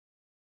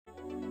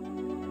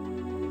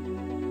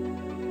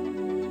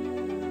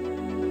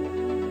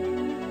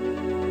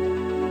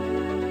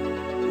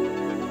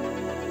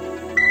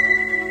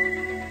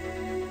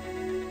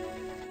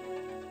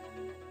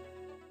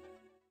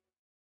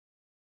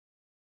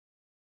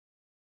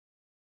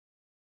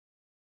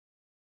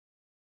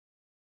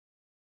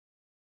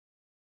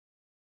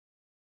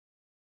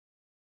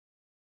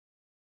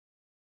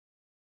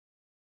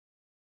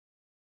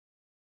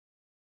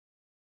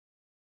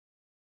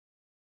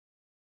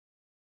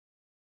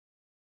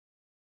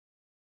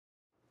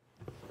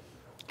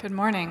Good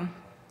morning.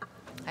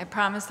 I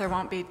promise there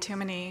won't be too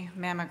many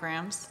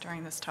mammograms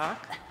during this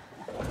talk,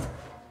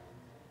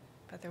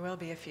 but there will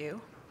be a few.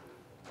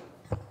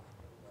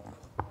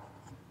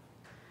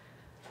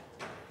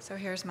 So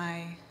here's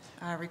my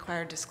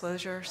required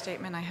disclosure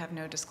statement. I have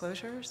no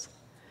disclosures.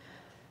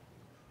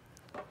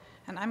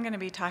 And I'm going to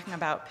be talking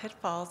about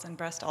pitfalls in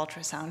breast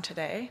ultrasound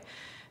today,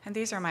 and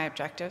these are my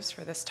objectives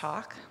for this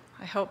talk.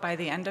 I hope by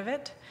the end of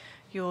it,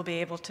 you will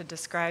be able to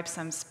describe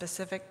some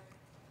specific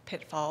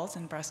pitfalls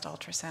in breast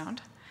ultrasound,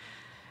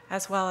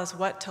 as well as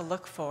what to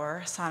look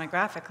for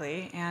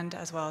sonographically, and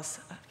as well as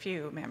a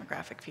few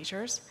mammographic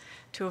features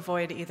to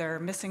avoid either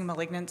missing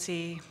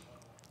malignancy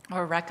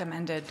or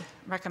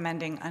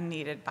recommending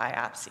unneeded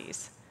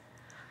biopsies.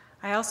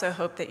 I also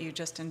hope that you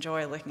just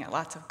enjoy looking at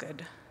lots of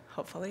good,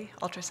 hopefully,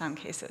 ultrasound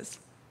cases.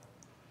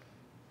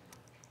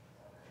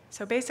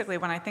 So basically,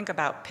 when I think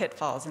about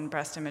pitfalls in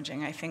breast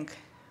imaging, I think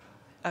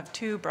of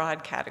two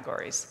broad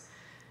categories.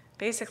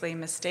 Basically,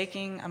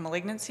 mistaking a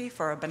malignancy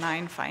for a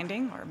benign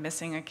finding or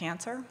missing a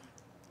cancer,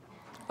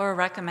 or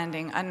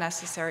recommending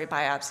unnecessary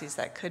biopsies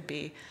that could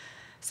be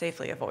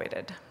safely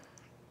avoided.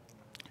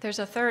 There's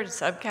a third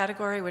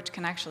subcategory which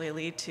can actually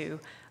lead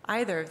to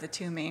either of the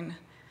two main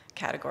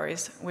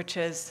categories, which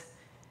is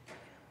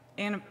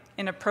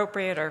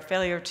inappropriate or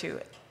failure to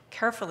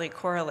carefully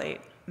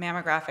correlate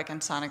mammographic and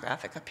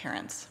sonographic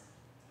appearance.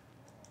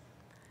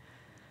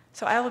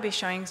 So I will be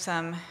showing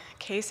some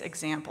case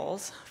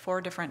examples,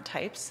 4 different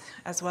types,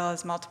 as well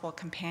as multiple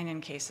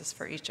companion cases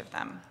for each of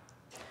them.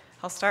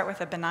 I'll start with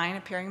a benign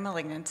appearing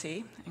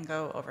malignancy and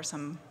go over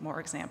some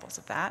more examples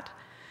of that,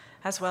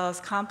 as well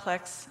as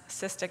complex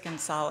cystic and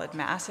solid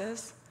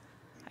masses,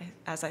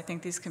 as I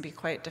think these can be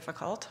quite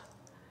difficult.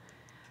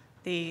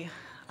 The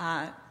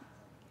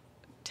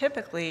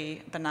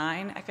typically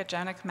benign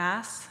echogenic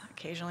mass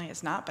occasionally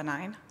is not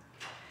benign.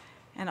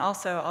 And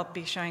also, I'll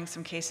be showing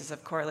some cases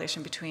of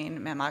correlation between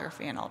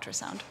mammography and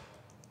ultrasound.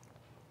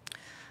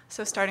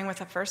 So starting with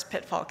the first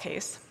pitfall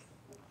case,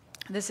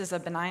 this is a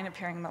benign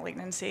appearing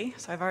malignancy,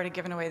 so I've already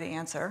given away the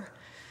answer.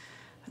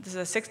 This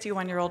is a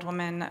 61-year-old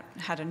woman that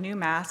had a new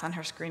mass on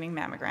her screening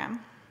mammogram.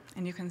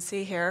 And you can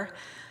see here,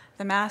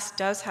 the mass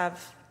does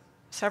have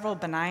several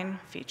benign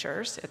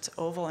features. It's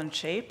oval in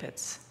shape.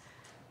 It's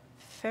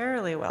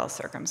fairly well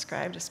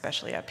circumscribed,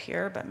 especially up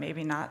here, but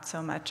maybe not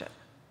so much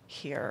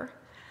here.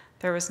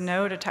 There was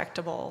no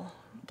detectable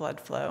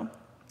blood flow,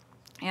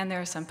 and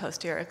there is some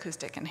posterior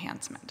acoustic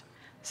enhancement.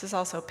 This is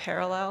also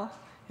parallel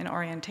in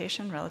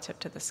orientation relative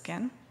to the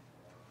skin.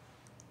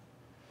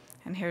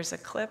 And here's a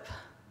clip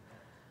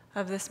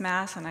of this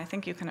mass, and I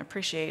think you can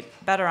appreciate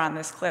better on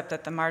this clip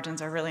that the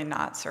margins are really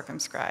not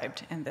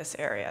circumscribed in this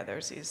area.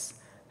 There's these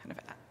kind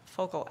of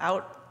focal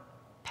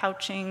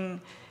outpouching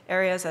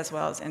areas as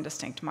well as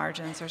indistinct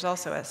margins. There's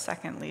also a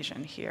second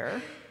lesion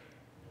here.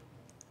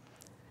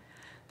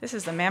 This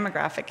is the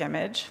mammographic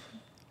image,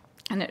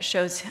 and it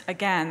shows,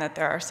 again, that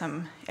there are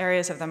some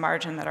areas of the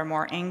margin that are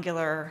more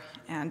angular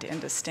and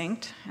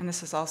indistinct, and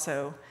this is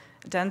also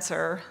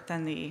denser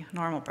than the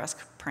normal breast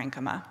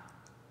parenchyma.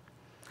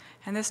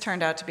 And this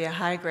turned out to be a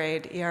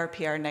high-grade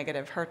ER/PR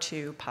negative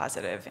HER2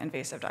 positive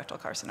invasive ductal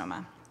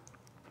carcinoma.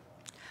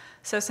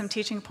 So some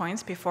teaching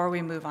points before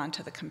we move on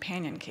to the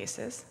companion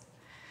cases.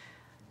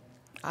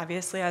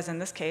 Obviously, as in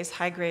this case,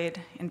 high-grade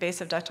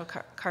invasive ductal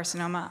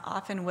carcinoma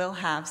often will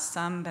have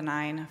some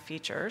benign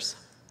features.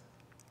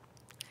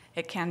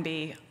 It can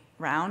be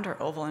round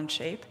or oval in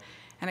shape,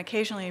 and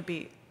occasionally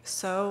be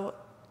so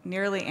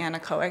nearly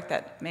anechoic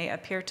that may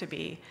appear to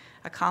be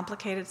a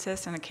complicated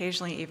cyst and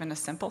occasionally even a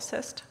simple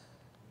cyst.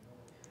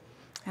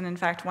 And in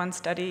fact, one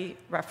study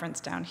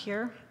referenced down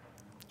here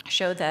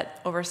showed that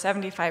over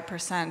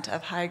 75%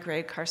 of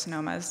high-grade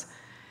carcinomas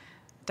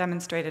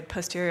demonstrated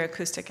posterior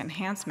acoustic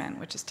enhancement,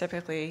 which is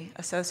typically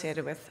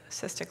associated with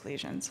cystic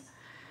lesions,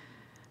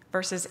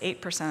 versus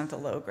 8% of the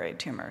low-grade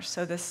tumors.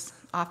 So this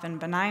often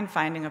benign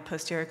finding of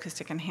posterior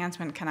acoustic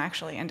enhancement can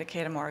actually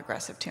indicate a more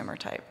aggressive tumor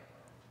type.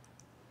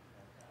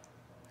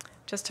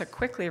 Just to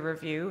quickly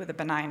review the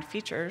benign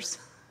features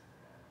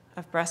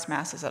of breast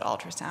masses at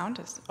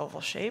ultrasound is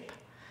oval shape,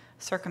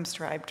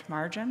 circumscribed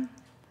margin,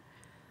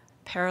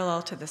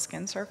 parallel to the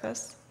skin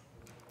surface,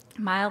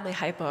 mildly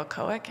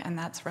hypoechoic, and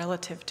that's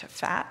relative to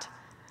fat,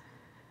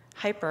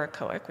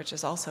 hyperechoic, which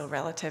is also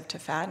relative to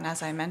fat, and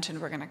as I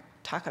mentioned, we're going to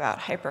talk about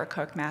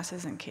hyperechoic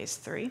masses in case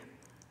 3.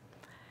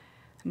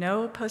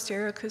 No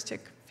posterior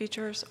acoustic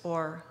features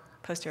or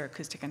posterior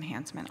acoustic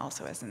enhancement,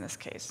 also as in this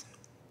case.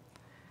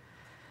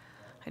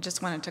 I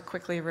just wanted to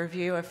quickly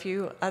review a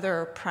few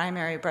other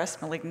primary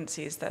breast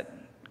malignancies that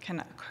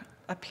can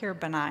appear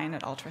benign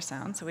at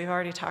ultrasound. So we've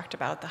already talked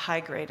about the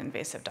high-grade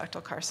invasive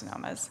ductal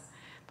carcinomas,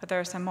 but there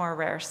are some more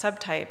rare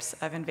subtypes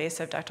of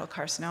invasive ductal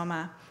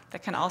carcinoma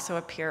that can also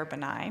appear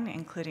benign,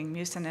 including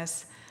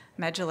mucinous,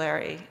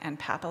 medullary, and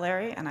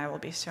papillary, and I will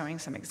be showing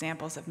some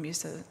examples of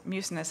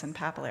mucinous and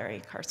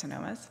papillary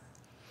carcinomas,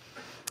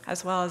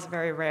 as well as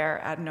very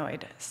rare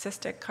adenoid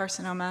cystic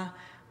carcinoma,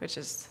 which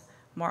is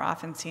more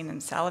often seen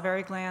in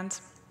salivary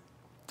glands,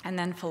 and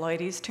then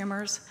phylloides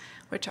tumors,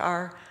 which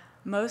are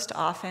most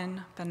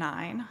often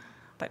benign,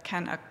 but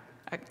can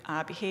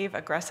behave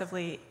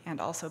aggressively and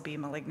also be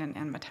malignant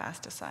and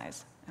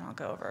metastasize. And I'll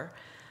go over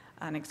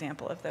an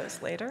example of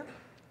those later.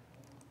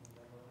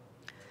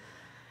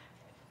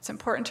 It's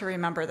important to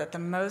remember that the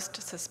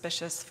most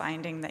suspicious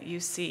finding that you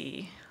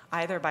see,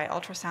 either by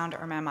ultrasound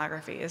or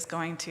mammography, is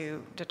going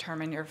to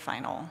determine your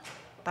final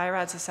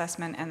BI-RADS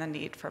assessment and the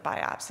need for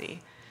biopsy.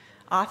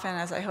 Often,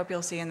 as I hope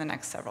you'll see in the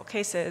next several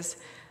cases,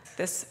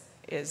 this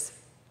is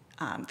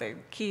the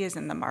key is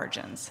in the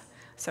margins.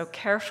 So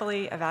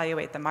carefully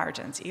evaluate the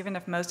margins. Even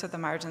if most of the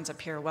margins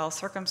appear well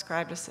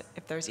circumscribed,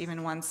 if there's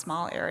even one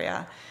small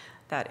area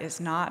that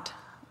is not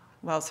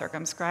well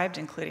circumscribed,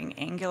 including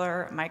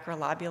angular,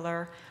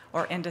 microlobular,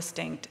 or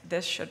indistinct,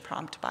 this should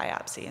prompt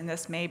biopsy, and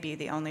this may be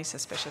the only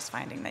suspicious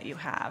finding that you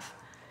have.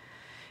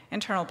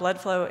 Internal blood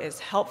flow is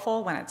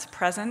helpful when it's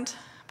present,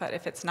 but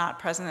if it's not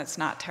present, it's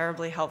not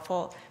terribly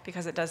helpful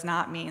because it does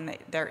not mean that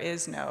there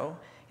is no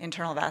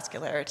internal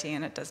vascularity,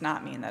 and it does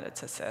not mean that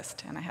it's a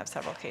cyst, and I have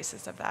several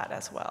cases of that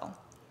as well.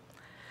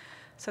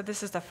 So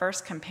this is the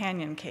first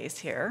companion case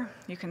here.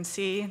 You can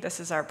see this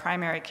is our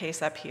primary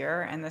case up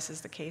here, and this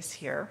is the case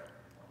here.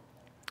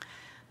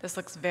 This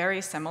looks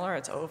very similar.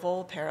 It's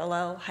oval,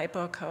 parallel,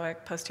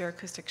 hypoechoic, posterior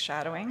acoustic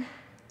shadowing.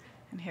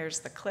 And here's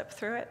the clip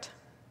through it.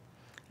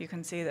 You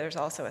can see there's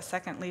also a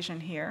second lesion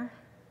here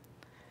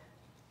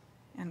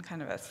and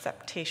kind of a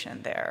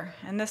septation there.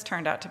 And this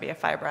turned out to be a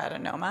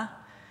fibroadenoma.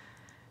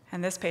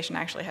 And this patient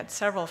actually had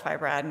several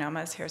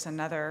fibroadenomas. Here's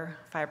another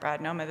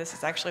fibroadenoma. This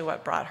is actually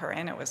what brought her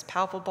in. It was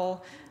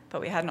palpable,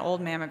 but we had an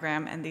old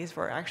mammogram, and these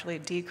were actually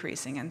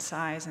decreasing in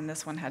size, and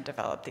this one had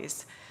developed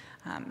these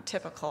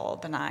typical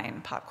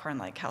benign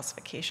popcorn-like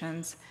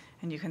calcifications.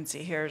 And you can see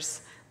here's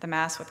the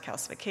mass with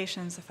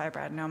calcifications, the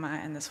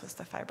fibroadenoma, and this was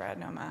the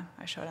fibroadenoma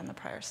I showed on the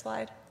prior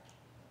slide.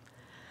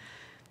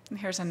 And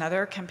here's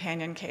another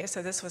companion case.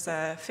 So this was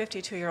a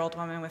 52-year-old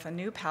woman with a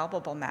new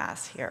palpable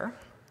mass here.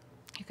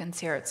 You can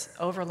see here it's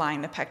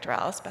overlying the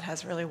pectoralis, but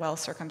has really well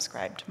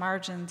circumscribed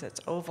margins.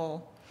 It's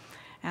oval.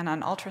 And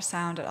on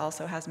ultrasound, it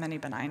also has many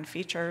benign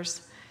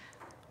features.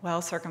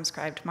 Well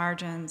circumscribed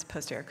margins,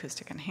 posterior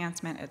acoustic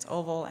enhancement, it's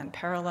oval and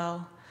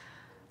parallel.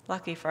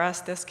 Lucky for us,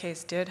 this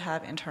case did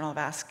have internal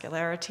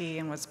vascularity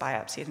and was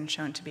biopsied and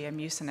shown to be a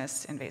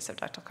mucinous invasive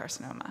ductal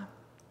carcinoma.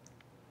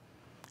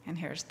 And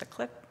here's the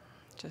clip,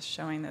 just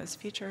showing those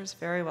features,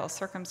 very well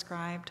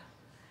circumscribed,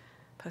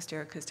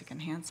 posterior acoustic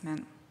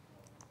enhancement.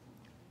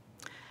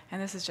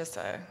 And this is just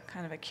a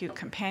kind of acute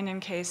companion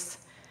case.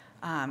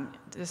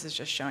 This is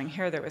just showing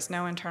here there was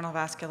no internal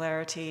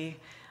vascularity.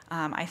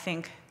 I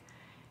think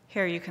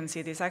here you can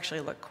see these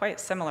actually look quite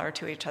similar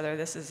to each other.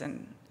 This is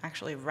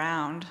actually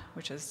round,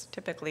 which is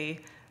typically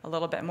a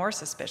little bit more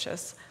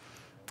suspicious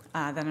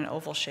than an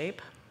oval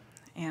shape.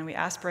 And we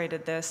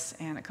aspirated this,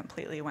 and it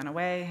completely went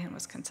away and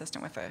was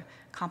consistent with a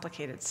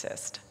complicated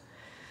cyst.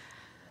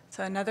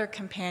 So another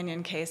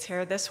companion case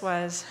here. This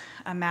was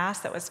a mass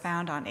that was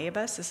found on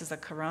ABUS. This is a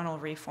coronal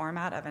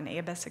reformat of an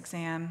ABUS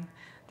exam.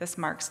 This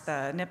marks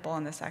the nipple,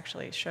 and this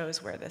actually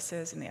shows where this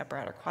is in the upper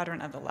outer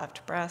quadrant of the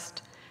left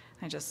breast.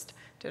 I just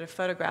did a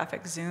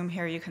photographic zoom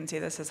here. You can see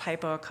this is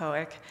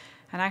hypoechoic.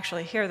 And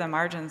actually here the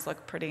margins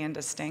look pretty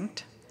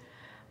indistinct.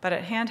 But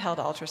at handheld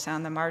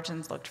ultrasound, the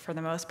margins looked for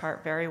the most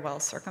part very well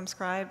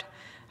circumscribed.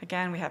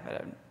 Again, we have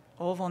an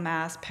oval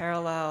mass,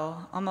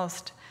 parallel,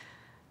 almost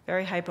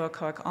very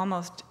hypoechoic,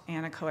 almost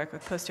anechoic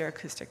with posterior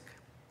acoustic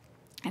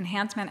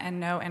enhancement and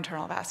no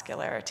internal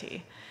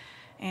vascularity.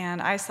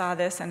 And I saw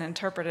this and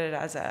interpreted it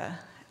as a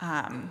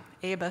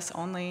ABUS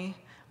only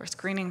or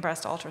screening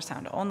breast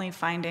ultrasound only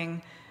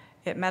finding.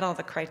 It met all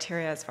the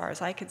criteria as far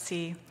as I could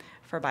see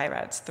for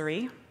BI-RADS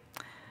 3.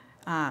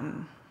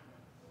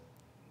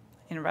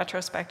 In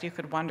retrospect, you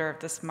could wonder if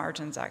this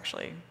margin's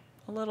actually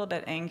a little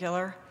bit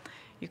angular.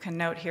 You can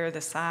note here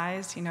the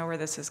size. You know where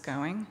this is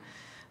going,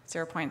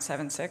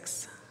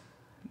 0.76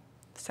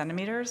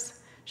 centimeters.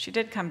 She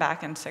did come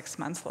back in 6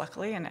 months,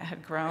 luckily, and it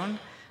had grown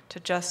to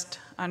just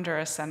under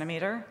a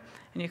centimeter.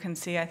 And you can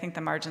see, I think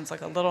the margins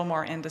look a little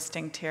more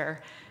indistinct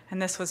here.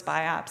 And this was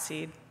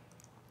biopsied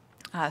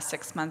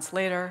 6 months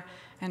later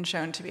and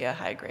shown to be a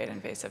high-grade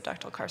invasive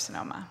ductal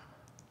carcinoma.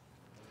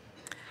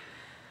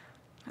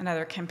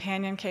 Another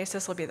companion case.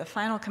 This will be the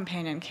final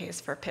companion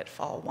case for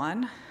Pitfall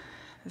 1.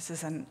 This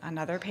is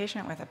another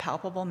patient with a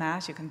palpable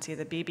mass. You can see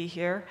the BB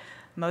here,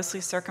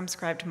 mostly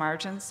circumscribed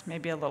margins,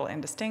 maybe a little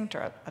indistinct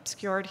or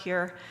obscured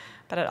here.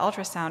 But at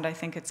ultrasound, I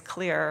think it's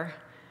clear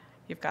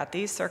you've got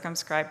these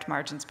circumscribed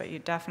margins, but you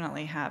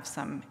definitely have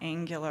some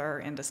angular,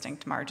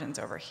 indistinct margins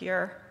over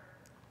here.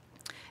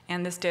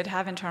 And this did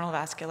have internal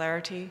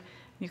vascularity.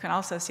 You can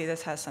also see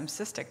this has some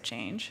cystic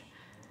change.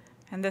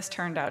 And this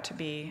turned out to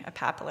be a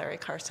papillary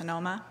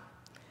carcinoma.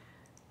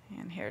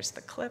 And here's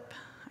the clip.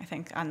 I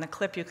think on the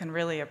clip you can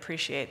really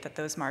appreciate that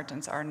those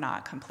margins are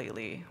not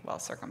completely well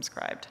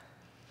circumscribed.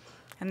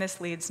 And this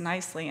leads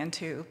nicely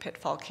into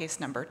pitfall case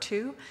number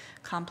 2,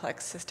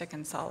 complex cystic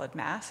and solid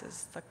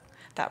mass.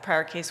 That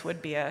prior case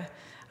would be a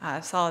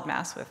solid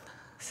mass with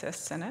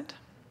cysts in it.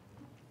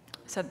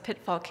 So the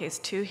pitfall case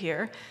 2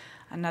 here,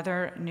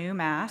 Another new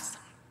mass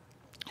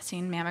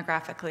seen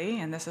mammographically,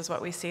 and this is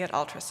what we see at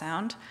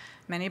ultrasound.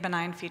 Many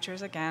benign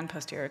features again,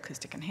 posterior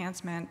acoustic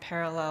enhancement,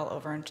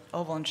 parallel,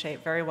 oval in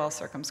shape, very well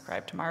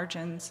circumscribed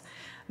margins.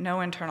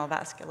 No internal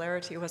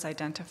vascularity was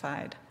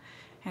identified.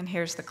 And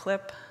here's the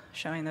clip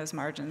showing those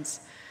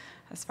margins,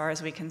 as far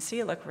as we can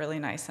see, look really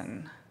nice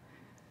and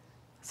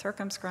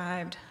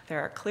circumscribed. There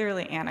are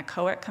clearly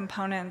anechoic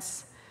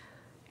components,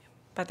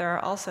 but there are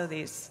also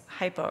these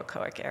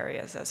hypoechoic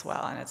areas as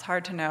well, and it's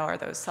hard to know, are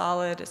those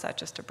solid? Is that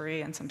just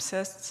debris and some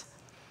cysts?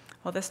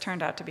 Well, this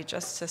turned out to be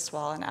just cyst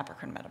wall and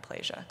apocrine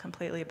metaplasia,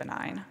 completely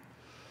benign.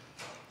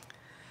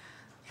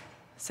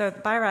 So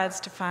BI-RADS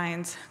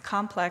defines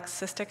complex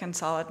cystic and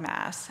solid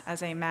mass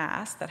as a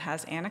mass that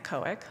has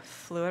anechoic,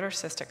 fluid or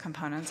cystic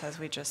components, as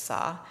we just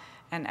saw,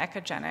 and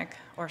echogenic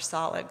or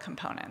solid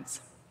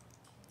components.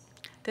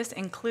 This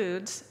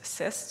includes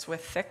cysts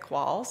with thick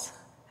walls,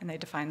 and they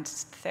define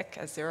thick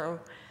as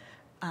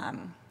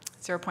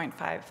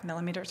 0.5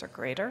 millimeters or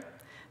greater,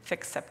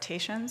 thick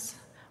septations,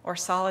 or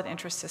solid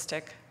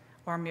intracystic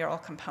or mural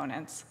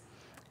components.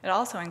 It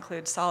also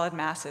includes solid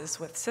masses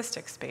with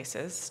cystic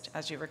spaces.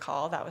 As you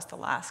recall, that was the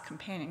last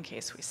companion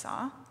case we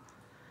saw.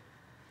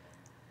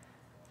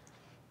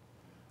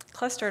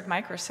 Clustered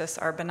microcysts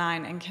are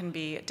benign and can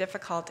be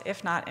difficult,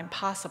 if not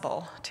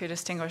impossible, to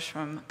distinguish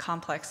from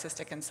complex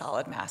cystic and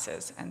solid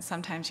masses, and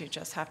sometimes you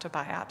just have to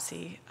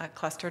biopsy a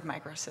clustered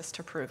microcyst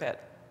to prove it.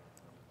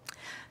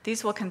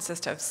 These will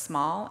consist of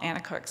small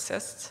anechoic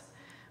cysts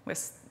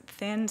with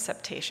thin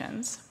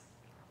septations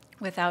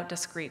without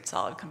discrete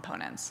solid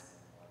components.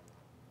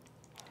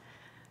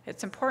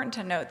 It's important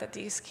to note that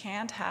these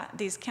can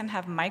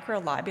have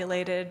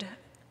microlobulated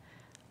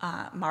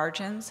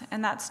margins,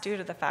 and that's due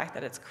to the fact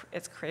that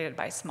it's created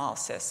by small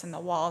cysts, and the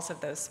walls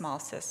of those small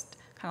cysts,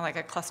 kind of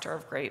like a cluster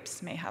of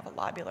grapes, may have a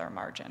lobular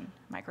margin,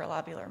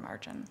 microlobular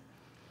margin.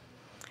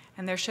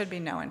 And there should be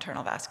no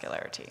internal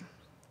vascularity.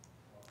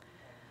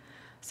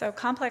 So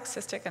complex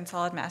cystic and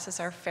solid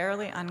masses are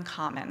fairly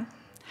uncommon.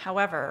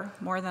 However,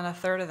 more than a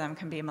third of them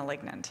can be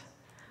malignant.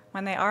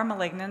 When they are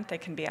malignant, they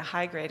can be a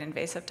high-grade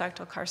invasive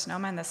ductal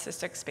carcinoma, and the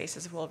cystic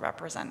spaces will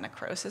represent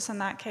necrosis in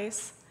that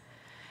case.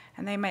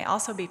 And they may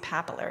also be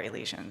papillary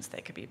lesions.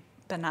 They could be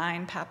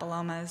benign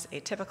papillomas,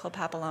 atypical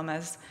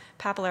papillomas,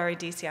 papillary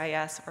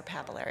DCIS, or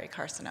papillary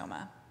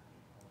carcinoma.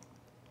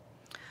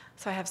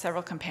 So I have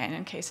several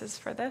companion cases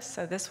for this.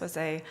 So this was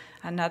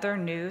another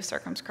new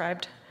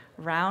circumscribed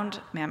round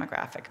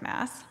mammographic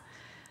mass.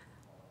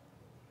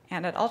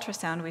 And at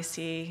ultrasound, we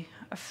see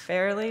a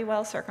fairly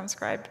well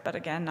circumscribed, but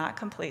again, not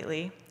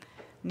completely,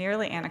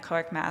 nearly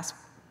anechoic mass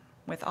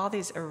with all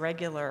these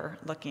irregular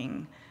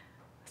looking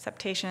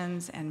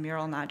septations and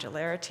mural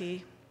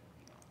nodularity.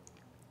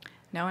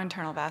 No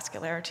internal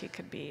vascularity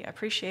could be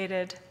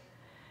appreciated,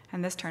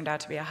 and this turned out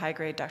to be a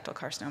high-grade ductal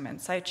carcinoma in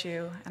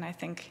situ. And I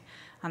think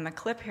on the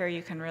clip here,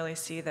 you can really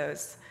see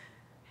those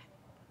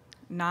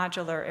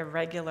nodular,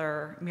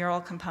 irregular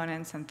mural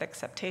components and thick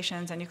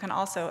septations, and you can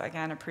also,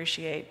 again,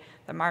 appreciate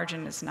the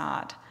margin is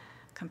not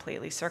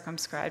completely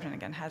circumscribed, and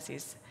again has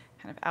these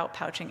kind of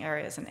outpouching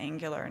areas and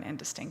angular and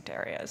indistinct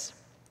areas.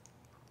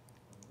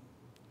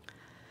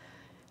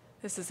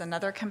 This is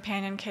another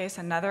companion case,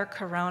 another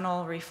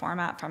coronal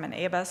reformat from an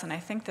ABUS, and I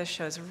think this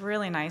shows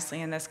really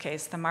nicely in this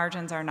case the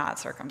margins are not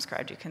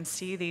circumscribed. You can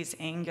see these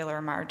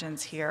angular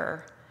margins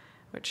here,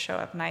 which show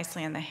up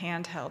nicely in the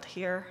handheld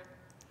here.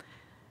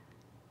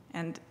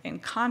 And in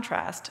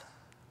contrast,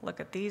 look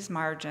at these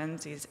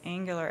margins, these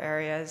angular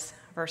areas,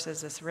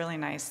 versus this really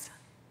nice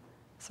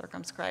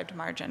circumscribed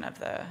margin of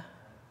the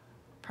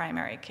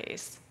primary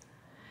case.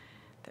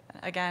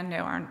 Again,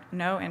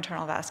 no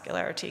internal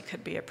vascularity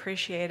could be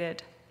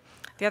appreciated.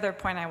 The other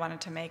point I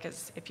wanted to make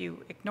is if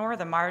you ignore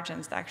the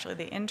margins, actually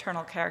the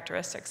internal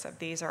characteristics of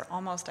these are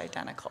almost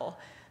identical.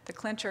 The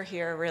clincher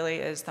here really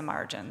is the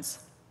margins,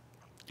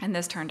 and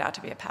this turned out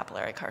to be a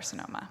papillary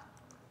carcinoma.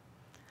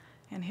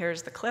 And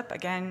here's the clip.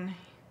 Again,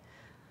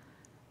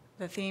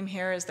 the theme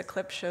here is the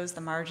clip shows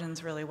the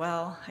margins really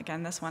well.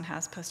 Again, this one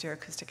has posterior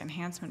acoustic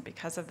enhancement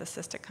because of the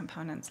cystic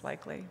components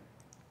likely.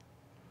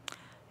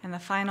 And the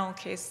final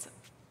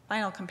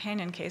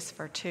companion case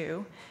for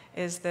 2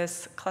 is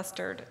this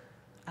clustered,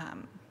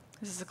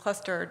 this is a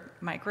clustered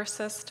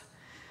microcyst.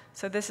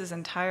 So this is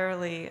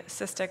entirely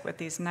cystic with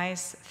these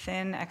nice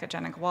thin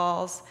echogenic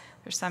walls.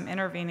 There's some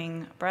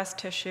intervening breast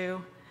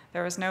tissue.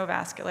 There was no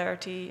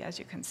vascularity, as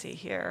you can see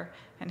here,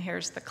 and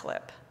here's the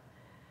clip.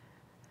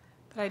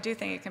 But I do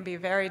think it can be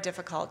very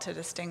difficult to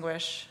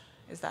distinguish,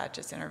 is that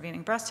just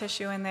intervening breast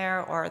tissue in there,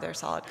 or are there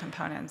solid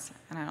components?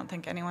 And I don't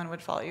think anyone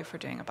would fault you for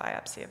doing a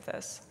biopsy of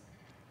this.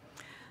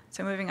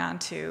 So moving on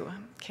to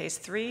case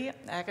 3,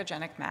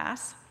 echogenic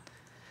mass.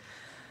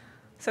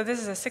 So this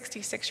is a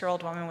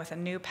 66-year-old woman with a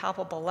new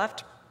palpable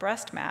left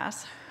breast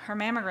mass. Her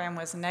mammogram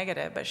was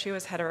negative, but she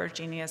was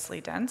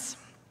heterogeneously dense.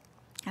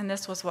 And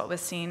this was what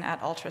was seen at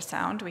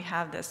ultrasound. We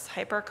have this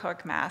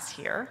hyperechoic mass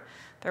here.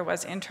 There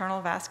was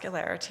internal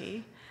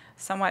vascularity,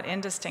 somewhat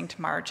indistinct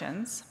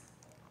margins,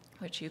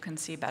 which you can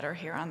see better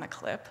here on the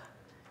clip.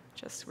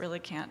 Just really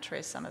can't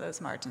trace some of those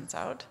margins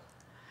out.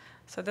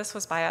 So this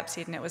was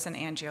biopsied, and it was an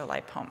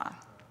angiolipoma.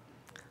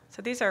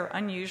 So these are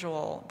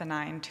unusual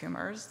benign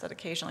tumors that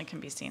occasionally can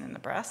be seen in the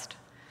breast.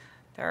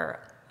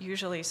 They're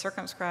usually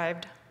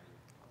circumscribed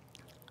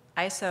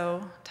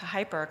iso to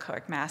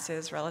hyperechoic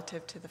masses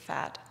relative to the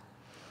fat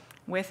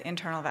with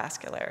internal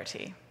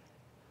vascularity.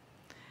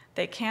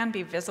 They can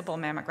be visible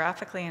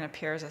mammographically and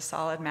appear as a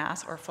solid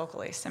mass or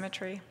focal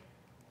asymmetry.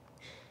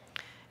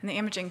 And the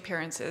imaging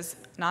appearance is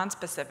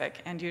nonspecific,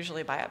 and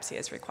usually biopsy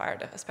is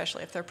required,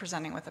 especially if they're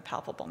presenting with a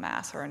palpable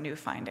mass or a new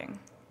finding.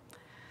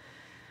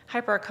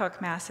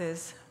 Hyperechoic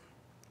masses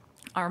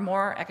are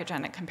more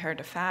echogenic compared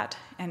to fat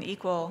and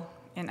equal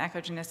in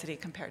echogenicity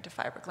compared to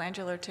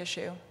fibroglandular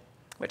tissue,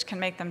 which can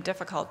make them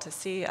difficult to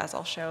see, as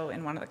I'll show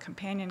in one of the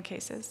companion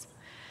cases.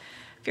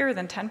 Fewer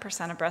than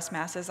 10% of breast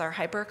masses are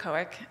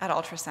hyperechoic at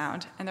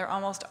ultrasound, and they're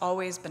almost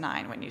always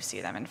benign when you see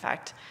them. In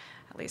fact,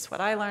 at least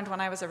what I learned when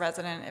I was a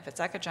resident, if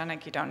it's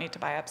echogenic, you don't need to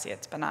biopsy,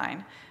 it's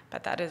benign.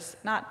 But that is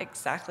not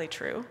exactly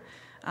true.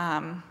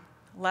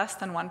 Less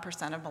than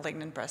 1% of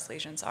malignant breast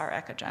lesions are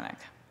echogenic.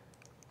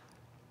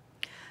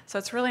 So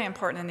it's really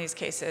important in these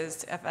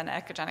cases of an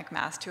echogenic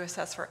mass to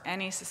assess for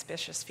any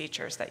suspicious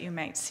features that you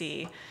might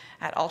see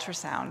at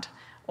ultrasound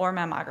or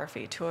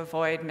mammography to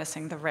avoid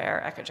missing the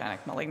rare echogenic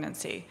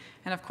malignancy.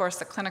 And of course,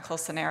 the clinical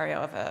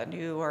scenario of a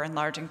new or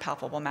enlarging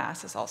palpable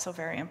mass is also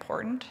very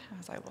important,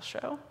 as I will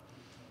show.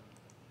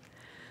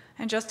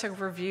 And just to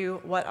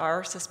review what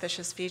are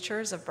suspicious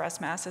features of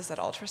breast masses at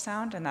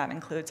ultrasound, and that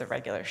includes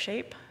irregular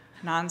shape,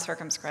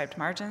 non-circumscribed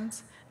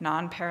margins,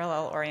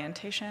 non-parallel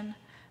orientation,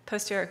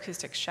 posterior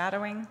acoustic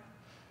shadowing,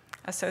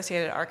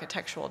 associated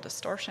architectural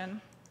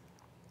distortion.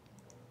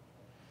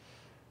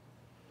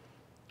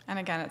 And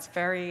again, it's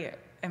very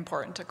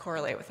important to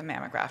correlate with a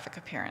mammographic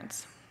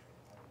appearance.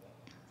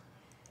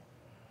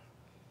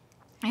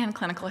 And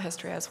clinical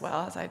history as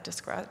well, as I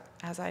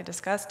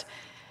discussed.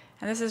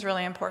 And this is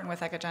really important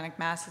with echogenic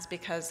masses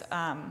because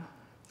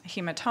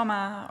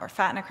hematoma or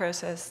fat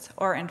necrosis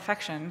or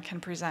infection can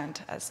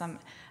present as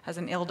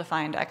an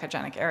ill-defined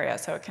echogenic area.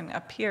 So it can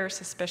appear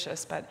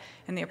suspicious, but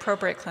in the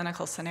appropriate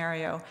clinical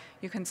scenario,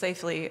 you can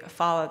safely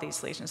follow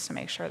these lesions to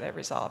make sure they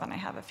resolve, and I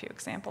have a few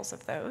examples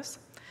of those.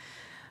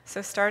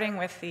 So starting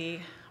with the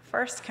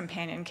first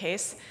companion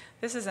case,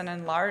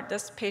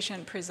 this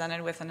patient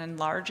presented with an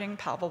enlarging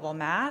palpable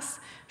mass.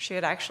 She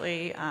had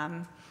actually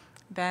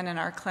been in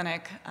our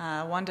clinic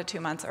 1 to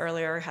 2 months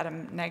earlier, had a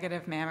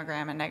negative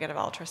mammogram and negative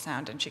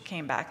ultrasound, and she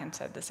came back and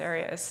said this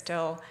area is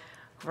still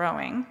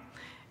growing.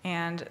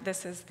 And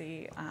this is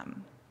the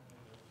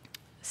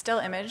still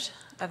image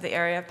of the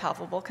area of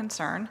palpable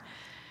concern.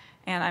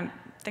 And I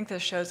think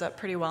this shows up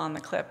pretty well in the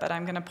clip, but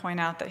I'm going to point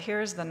out that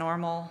here's the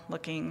normal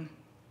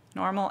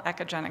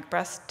echogenic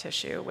breast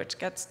tissue, which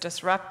gets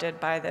disrupted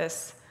by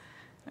this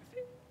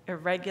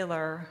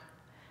irregular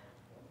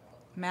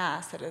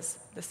mass that is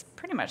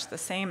pretty much the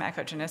same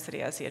echogenicity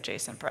as the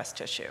adjacent breast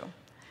tissue.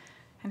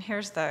 And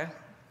here's the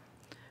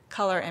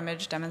color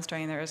image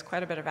demonstrating there is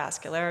quite a bit of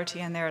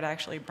vascularity in there. It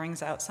actually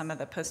brings out some of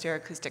the posterior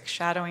acoustic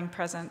shadowing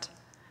present.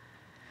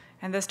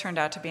 And this turned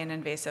out to be an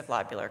invasive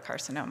lobular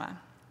carcinoma.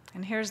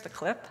 And here's the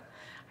clip.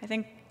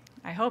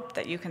 I hope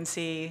that you can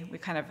see we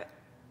kind of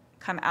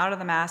come out of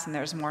the mass and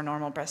there's more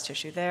normal breast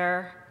tissue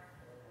there,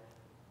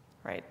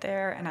 right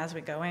there, and as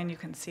we go in, you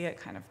can see it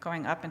kind of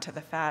going up into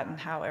the fat and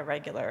how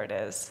irregular it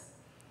is.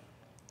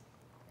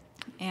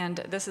 And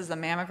this is the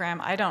mammogram.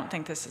 I don't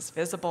think this is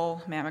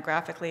visible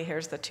mammographically.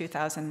 Here's the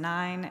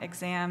 2009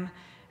 exam,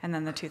 and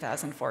then the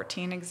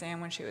 2014 exam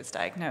when she was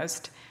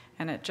diagnosed,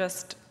 and it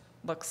just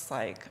looks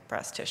like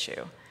breast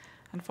tissue.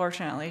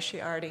 Unfortunately,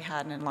 she already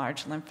had an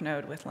enlarged lymph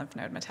node with lymph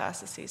node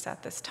metastases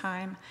at this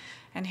time,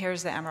 and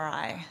here's the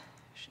MRI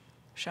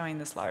showing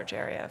this large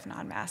area of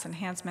non-mass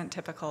enhancement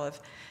typical of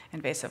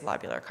invasive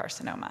lobular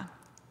carcinoma.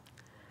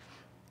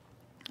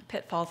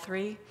 Pitfall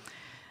 3,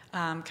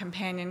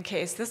 companion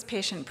case. This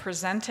patient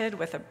presented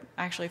with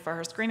actually for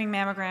her screening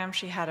mammogram,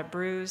 she had a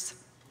bruise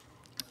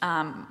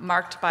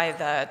marked by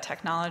the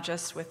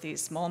technologist with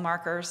these mole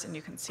markers, and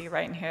you can see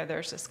right in here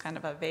there's this kind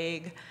of a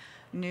vague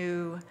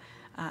new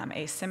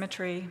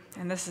asymmetry,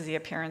 and this is the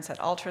appearance at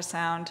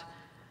ultrasound.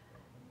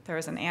 There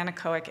was an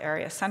anechoic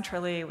area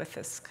centrally with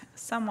this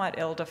somewhat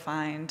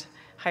ill-defined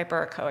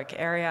hyperechoic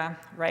area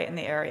right in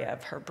the area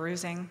of her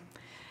bruising.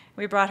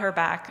 We brought her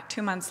back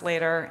 2 months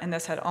later, and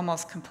this had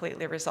almost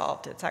completely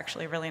resolved. It's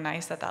actually really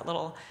nice that that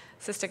little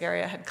cystic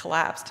area had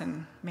collapsed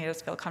and made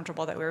us feel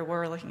comfortable that we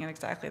were looking in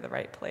exactly the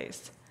right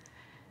place.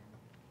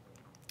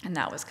 And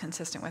that was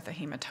consistent with a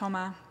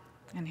hematoma.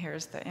 And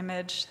here's the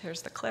image,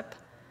 here's the clip,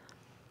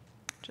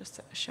 just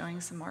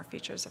showing some more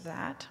features of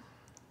that.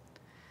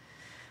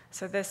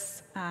 So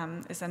this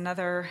is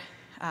another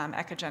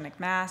echogenic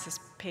mass. This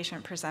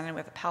patient presented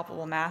with a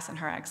palpable mass in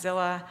her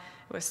axilla.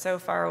 It was so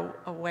far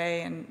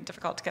away and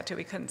difficult to get to,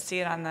 we couldn't see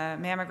it on the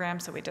mammogram,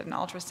 so we did an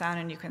ultrasound,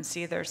 and you can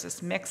see there's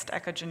this mixed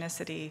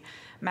echogenicity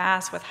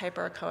mass with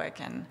hyperechoic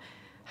and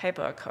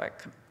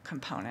hypoechoic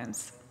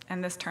components.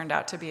 And this turned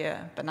out to be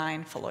a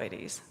benign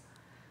phylloides.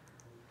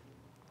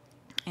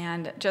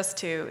 And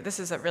this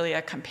is really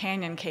a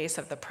companion case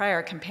of the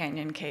prior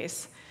companion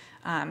case.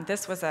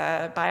 This was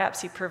a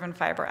biopsy-proven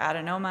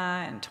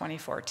fibroadenoma in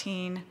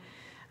 2014.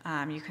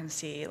 You can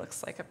see it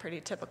looks like a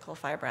pretty typical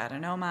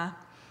fibroadenoma.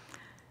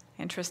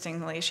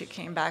 Interestingly, she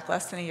came back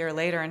less than a year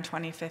later in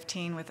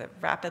 2015 with a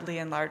rapidly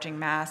enlarging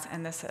mass,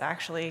 and this had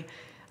actually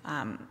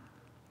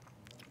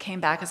came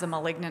back as a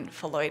malignant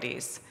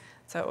phylloides.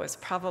 So it was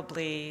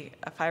probably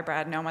a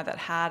fibroadenoma that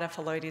had a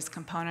phylloides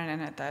component in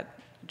it that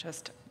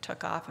just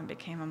took off and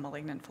became a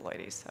malignant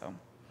phylloides.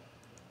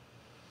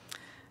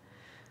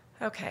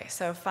 Okay,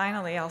 so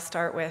finally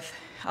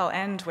I'll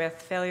end with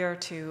failure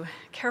to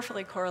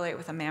carefully correlate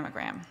with a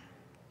mammogram.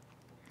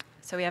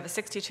 So we have a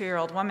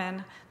 62-year-old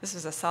woman. This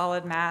is a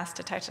solid mass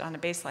detected on a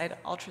baseline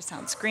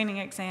ultrasound screening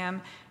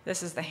exam.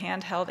 This is the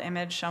handheld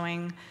image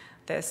showing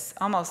this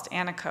almost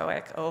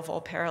anechoic oval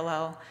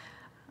parallel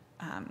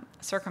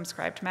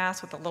circumscribed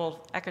mass with a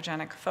little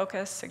echogenic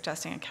focus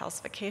suggesting a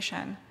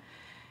calcification.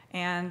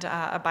 And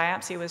a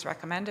biopsy was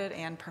recommended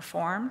and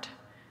performed.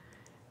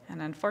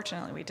 And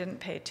unfortunately, we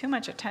didn't pay too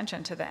much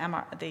attention to the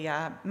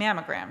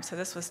mammogram. So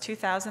this was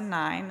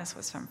 2009. This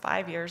was from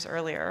 5 years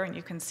earlier. And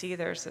you can see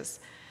there's this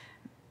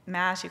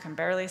mass you can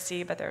barely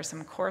see, but there are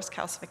some coarse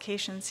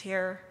calcifications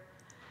here.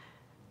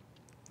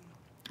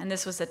 And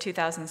this was the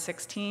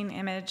 2016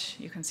 image.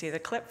 You can see the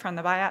clip from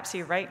the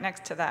biopsy right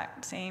next to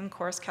that same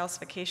coarse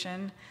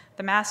calcification.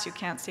 The mass you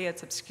can't see,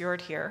 it's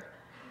obscured here.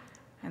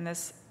 And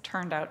this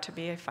turned out to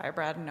be a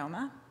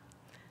fibroadenoma.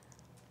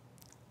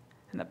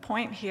 And the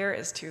point here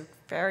is to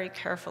very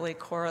carefully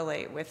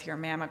correlate with your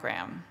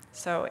mammogram.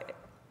 So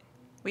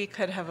we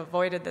could have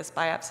avoided this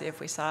biopsy if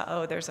we saw,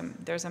 oh, there's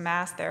a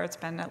mass there. It's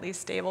been at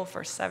least stable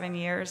for 7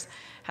 years,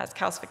 has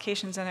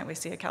calcifications in it. We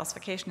see a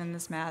calcification in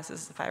this mass.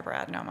 This is a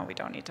fibroadenoma. We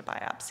don't need to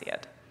biopsy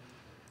it.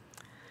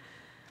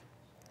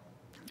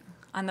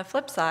 On the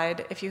flip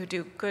side, if you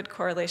do good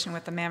correlation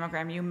with the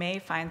mammogram, you may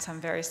find some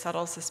very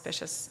subtle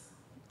suspicious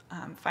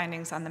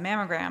findings on the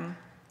mammogram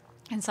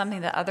and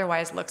something that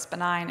otherwise looks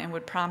benign and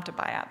would prompt a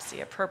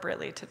biopsy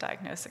appropriately to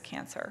diagnose a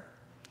cancer.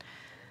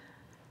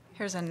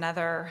 Here's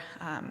another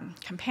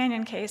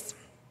companion case.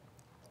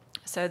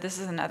 So this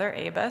is another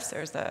ABUS.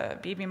 There's the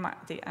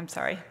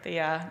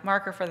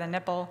marker for the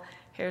nipple.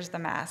 Here's the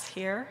mass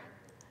here.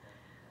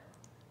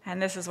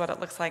 And this is what it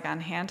looks like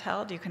on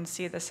handheld. You can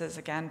see this is,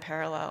 again,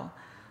 parallel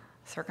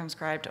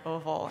circumscribed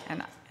oval,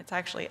 and it's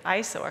actually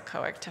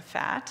isoechoic to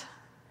fat.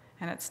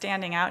 And it's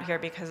standing out here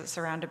because it's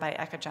surrounded by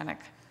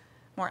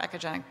more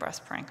echogenic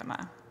breast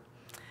parenchyma.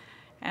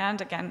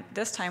 And again,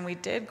 this time we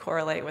did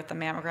correlate with the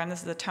mammogram. This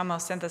is the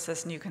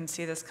tomosynthesis, and you can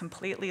see this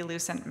completely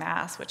lucent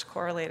mass, which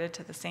correlated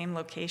to the same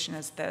location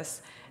as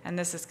this, and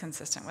this is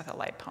consistent with a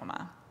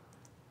lipoma.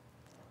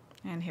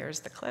 And here's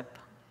the clip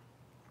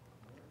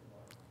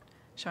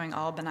showing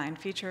all benign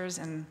features,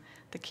 and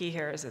the key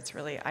here is it's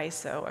really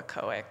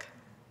isoechoic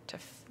to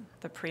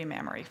the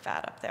pre-mammary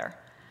fat up there.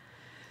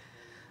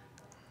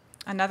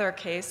 Another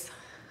case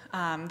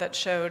that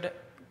showed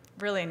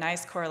really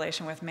nice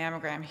correlation with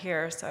mammogram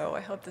here. So I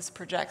hope this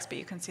projects, but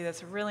you can see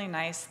this really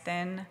nice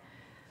thin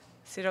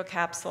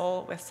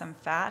pseudocapsule with some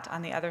fat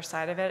on the other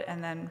side of it,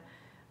 and then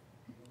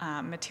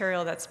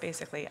material that's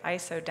basically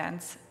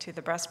isodense to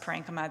the breast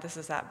parenchyma. This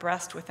is that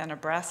breast within a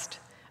breast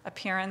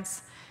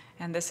appearance,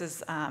 and this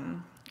is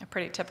a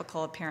pretty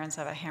typical appearance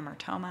of a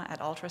hamartoma at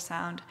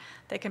ultrasound.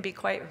 They can be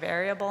quite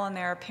variable in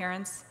their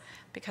appearance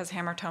because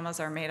hamartomas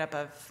are made up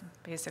of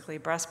basically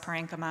breast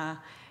parenchyma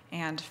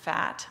and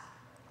fat,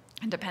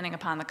 and depending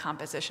upon the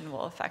composition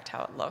will affect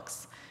how it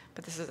looks.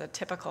 But this is a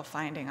typical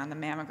finding on the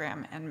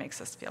mammogram and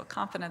makes us feel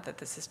confident that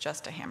this is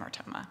just a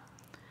hamartoma.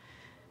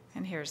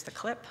 And here's the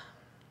clip.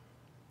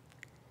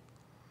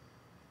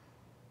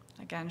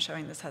 Again,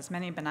 showing this has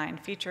many benign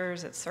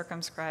features. It's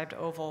circumscribed,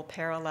 oval,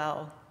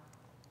 parallel,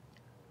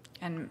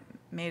 and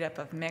made up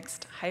of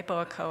mixed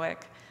hypoechoic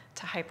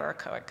to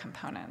hyperechoic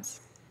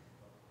components,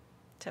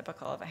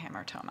 typical of a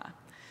hamartoma.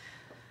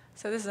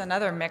 So this is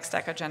another mixed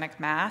echogenic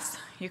mass.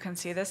 You can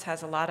see this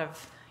has a lot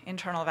of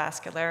internal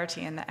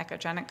vascularity in the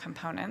echogenic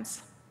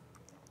components.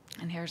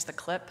 And here's the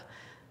clip,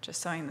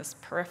 just showing this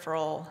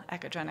peripheral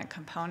echogenic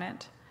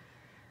component.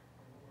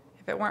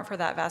 If it weren't for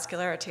that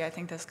vascularity, I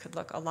think this could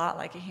look a lot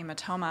like a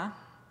hematoma.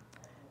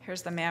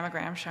 Here's the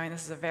mammogram showing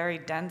this is a very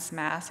dense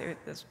mass.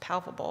 It's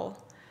palpable.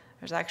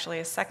 There's actually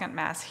a second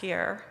mass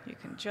here. You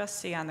can just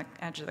see on the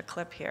edge of the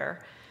clip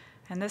here.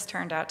 And this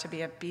turned out to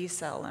be a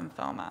B-cell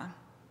lymphoma.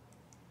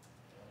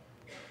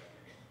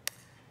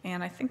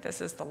 And I think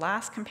this is the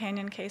last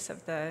companion case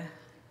of the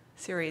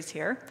series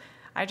here.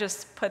 I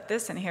just put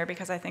this in here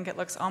because I think it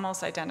looks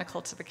almost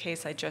identical to the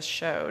case I just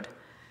showed.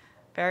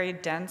 Very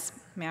dense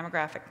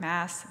mammographic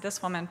mass.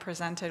 This woman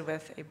presented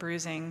with a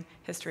bruising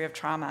history of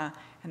trauma,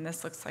 and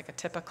this looks like a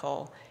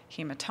typical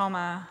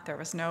hematoma. There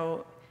was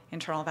no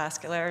internal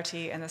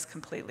vascularity, and this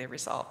completely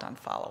resolved on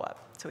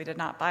follow-up. So we did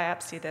not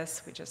biopsy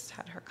this, we just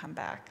had her come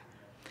back.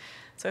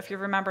 So if you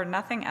remember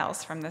nothing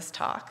else from this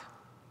talk,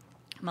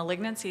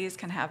 malignancies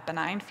can have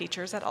benign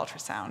features at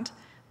ultrasound.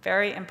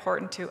 Very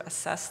important to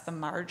assess the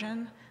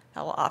margin.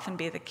 That will often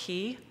be the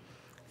key.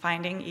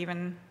 finding,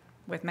 even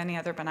with many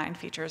other benign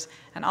features,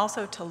 and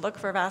also to look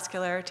for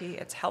vascularity.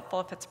 It's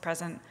helpful if it's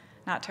present,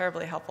 not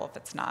terribly helpful if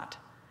it's not.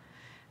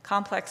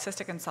 Complex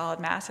cystic and solid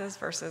masses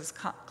versus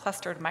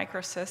clustered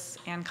microcysts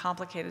and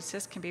complicated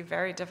cysts can be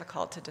very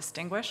difficult to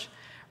distinguish.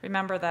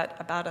 Remember that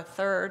about a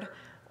third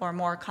or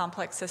more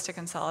complex cystic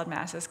and solid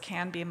masses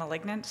can be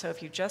malignant, so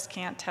if you just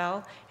can't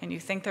tell and you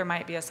think there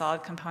might be a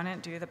solid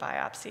component, do the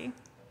biopsy.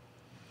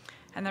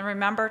 And then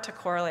remember to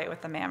correlate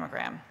with the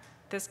mammogram.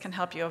 This can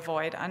help you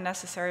avoid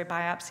unnecessary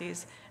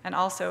biopsies and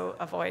also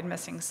avoid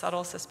missing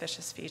subtle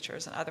suspicious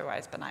features and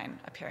otherwise benign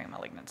appearing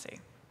malignancy.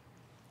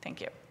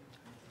 Thank you.